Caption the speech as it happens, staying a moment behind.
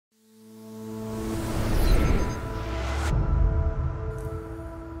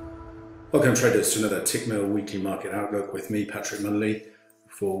Welcome traders to another Tickmill weekly market outlook with me, Patrick Munley,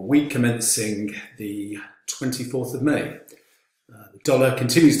 for week commencing the 24th of May. The dollar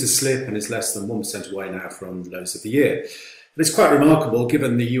continues to slip and is less than 1% away now from lows of the year. But it's quite remarkable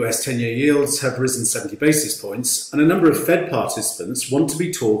given the US 10-year yields have risen 70 basis points and a number of Fed participants want to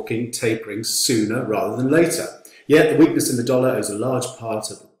be talking tapering sooner rather than later. Yet the weakness in the dollar owes a large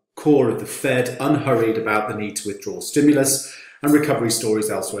part of the core of the Fed unhurried about the need to withdraw stimulus and recovery stories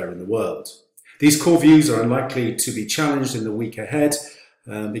elsewhere in the world. These core views are unlikely to be challenged in the week ahead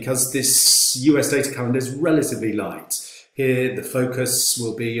because this US data calendar is relatively light. Here, the focus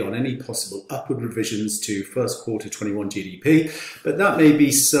will be on any possible upward revisions to first quarter 21 GDP, but that may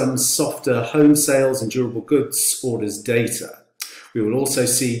be some softer home sales and durable goods orders data. We will also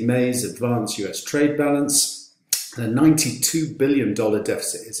see May's advanced US trade balance, and a $92 billion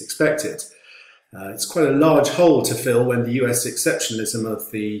deficit is expected. It's quite a large hole to fill when the US exceptionalism of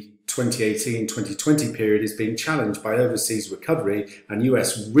the 2018-2020 period is being challenged by overseas recovery and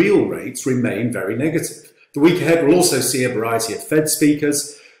US real rates remain very negative. The week ahead will also see a variety of Fed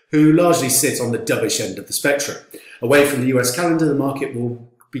speakers who largely sit on the dovish end of the spectrum. Away from the US calendar, the market will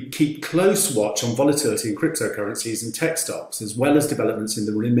keep close watch on volatility in cryptocurrencies and tech stocks, as well as developments in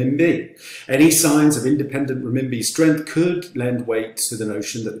the renminbi. Any signs of independent renminbi strength could lend weight to the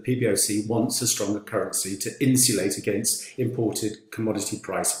notion that the PBOC wants a stronger currency to insulate against imported commodity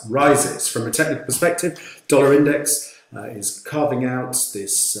price rises. From a technical perspective, dollar index is carving out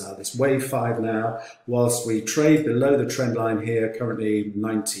this wave 5 now. Whilst we trade below the trend line here, currently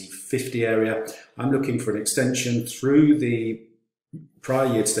 90.50 area, I'm looking for an extension through the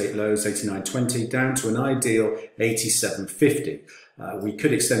prior year-to-date lows, 89.20, down to an ideal 87.50. We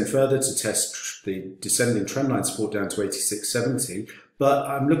could extend further to test the descending trendline support down to 86.70, but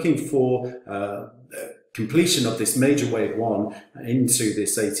I'm looking for completion of this major wave 1 into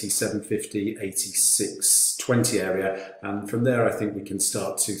this 87.50, 86.20 area, and from there I think we can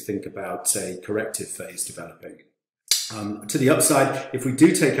start to think about a corrective phase developing. To the upside, if we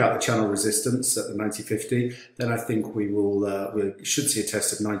do take out the channel resistance at the 90.50, then I think we should see a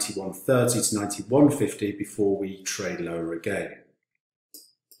test of 91.30 to 91.50 before we trade lower again.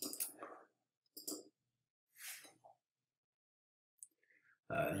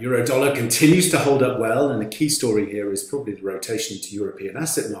 Euro dollar continues to hold up well, and the key story here is probably the rotation to European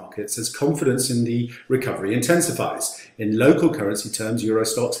asset markets as confidence in the recovery intensifies. In local currency terms, Euro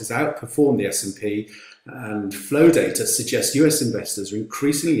stocks has outperformed the S&P, and flow data suggests US investors are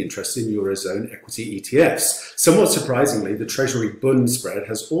increasingly interested in Eurozone equity ETFs. Somewhat surprisingly, the Treasury bund spread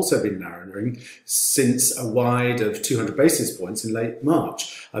has also been narrowing since a wide of 200 basis points in late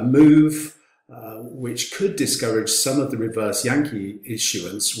March, a move which could discourage some of the reverse Yankee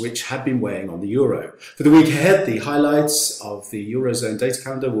issuance which had been weighing on the euro. For the week ahead, the highlights of the Eurozone data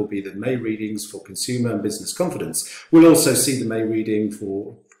calendar will be the May readings for consumer and business confidence. We'll also see the May reading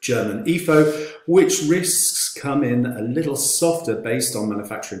for German IFO, which risks come in a little softer based on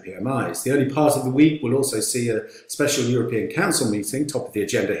manufacturing PMIs. The early part of the week will also see a special European Council meeting. Top of the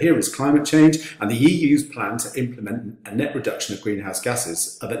agenda here is climate change and the EU's plan to implement a net reduction of greenhouse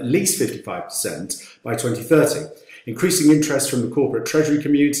gases of at least 55% by 2030. Increasing interest from the corporate treasury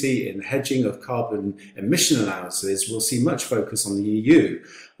community in hedging of carbon emission allowances will see much focus on the EU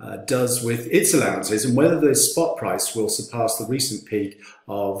does with its allowances and whether the spot price will surpass the recent peak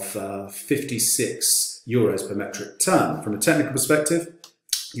of 56 euros per metric ton. From a technical perspective,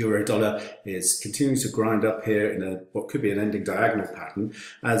 euro dollar is continuing to grind up here in what could be an ending diagonal pattern.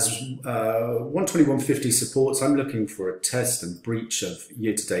 As 121.50 supports, I'm looking for a test and breach of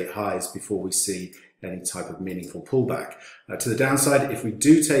year-to-date highs before we see any type of meaningful pullback. To the downside, if we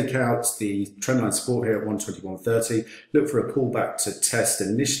do take out the trendline support here at 121.30, look for a pullback to test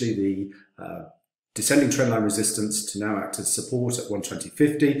initially the descending trendline resistance to now act as support at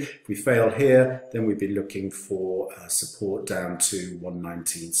 120.50. If we fail here, then we'd be looking for support down to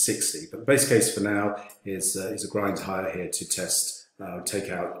 119.60. But the base case for now is a grind higher here to test,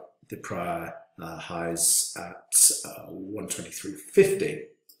 take out the prior highs at 123.50.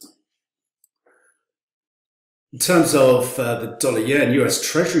 In terms of the dollar-yen, US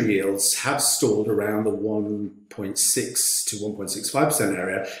Treasury yields have stalled around the 1.6 to 1.65%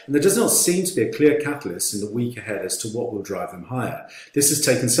 area, and there does not seem to be a clear catalyst in the week ahead as to what will drive them higher. This has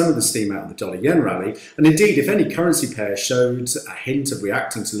taken some of the steam out of the dollar-yen rally, and indeed, if any currency pair showed a hint of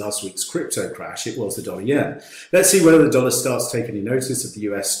reacting to last week's crypto crash, it was the dollar-yen. Let's see whether the dollar starts taking any notice of the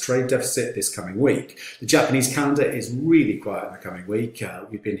US trade deficit this coming week. The Japanese calendar is really quiet in the coming week.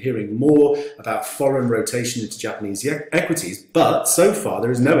 We've been hearing more about foreign rotation into Japanese equities, but so far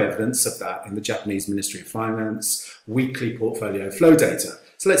there is no evidence of that in the Japanese Ministry of Finance weekly portfolio flow data.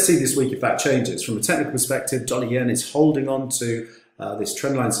 So let's see this week if that changes. From a technical perspective, dollar yen is holding on to this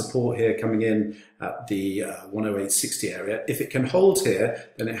trendline support here coming in at the 108.60 area. If it can hold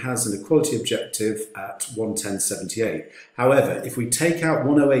here, then it has an equality objective at 110.78. However, if we take out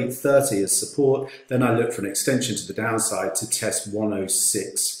 108.30 as support, then I look for an extension to the downside to test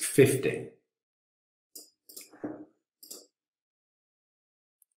 106.50.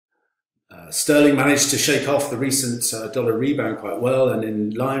 Sterling managed to shake off the recent dollar rebound quite well, and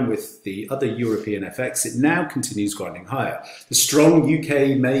in line with the other European FX, it now continues grinding higher. The strong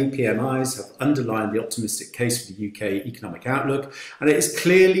UK May PMIs have underlined the optimistic case for the UK economic outlook, and it's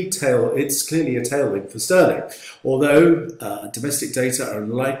clearly a tailwind for sterling. Although domestic data are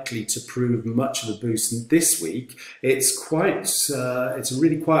unlikely to prove much of a boost this week, it's a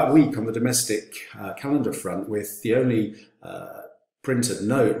really quiet week on the domestic calendar front, with the only printed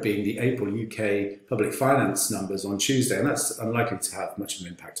note being the April UK public finance numbers on Tuesday, and that's unlikely to have much of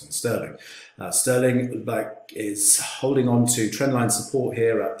an impact on sterling. Sterling is holding on to trendline support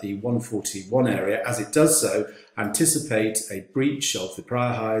here at the 141 area. As it does so, anticipate a breach of the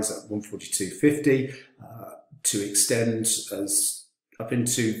prior highs at 142.50 to extend as up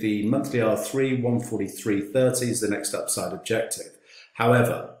into the monthly R3. 143.30 is the next upside objective.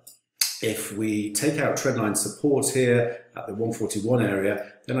 However, if we take out trendline support here at the 141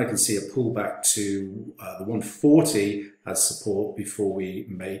 area, then I can see a pullback to the 140 as support before we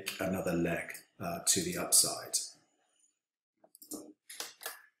make another leg to the upside.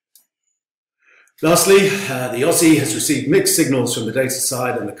 Lastly, the Aussie has received mixed signals from the data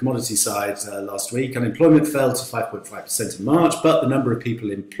side and the commodity side last week. Unemployment fell to 5.5% in March, but the number of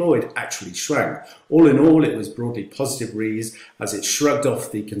people employed actually shrank. All in all, it was broadly positive reads as it shrugged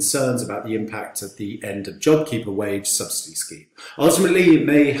off the concerns about the impact of the end of JobKeeper wage subsidy scheme. Ultimately, it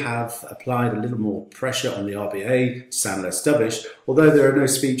may have applied a little more pressure on the RBA to sound less dovish, although there are no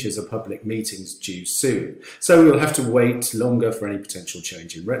speeches or public meetings due soon. So we'll have to wait longer for any potential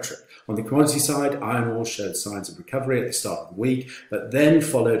change in rhetoric. On the commodity side, iron ore showed signs of recovery at the start of the week, but then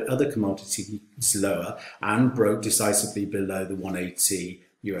followed other commodities lower and broke decisively below the 180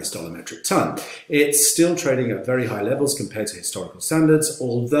 US dollar metric ton. It's still trading at very high levels compared to historical standards,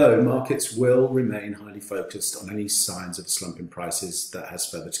 although markets will remain highly focused on any signs of a slump in prices that has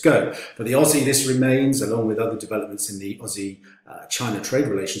further to go. For the Aussie, this remains, along with other developments in the Aussie-China trade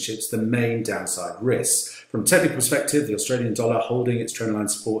relationships, the main downside risks. From a technical perspective, the Australian dollar holding its trendline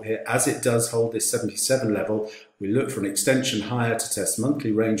support here. As it does hold this 77 level, we look for an extension higher to test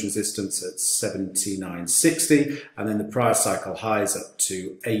monthly range resistance at 79.60 and then the prior cycle highs up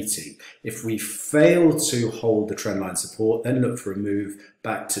to 80. If we fail to hold the trendline support, then look for a move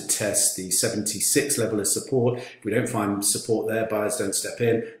back to test the 76 level of support. If we don't find support there, buyers don't step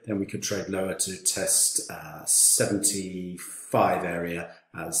in, then we could trade lower to test 75 area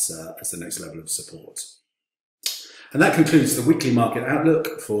as the next level of support. And that concludes the weekly market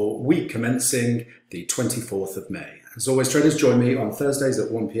outlook for week commencing the 24th of May. As always, traders, join me on Thursdays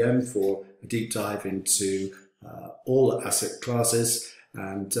at 1 p.m. for a deep dive into all asset classes.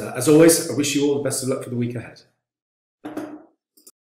 And as always, I wish you all the best of luck for the week ahead.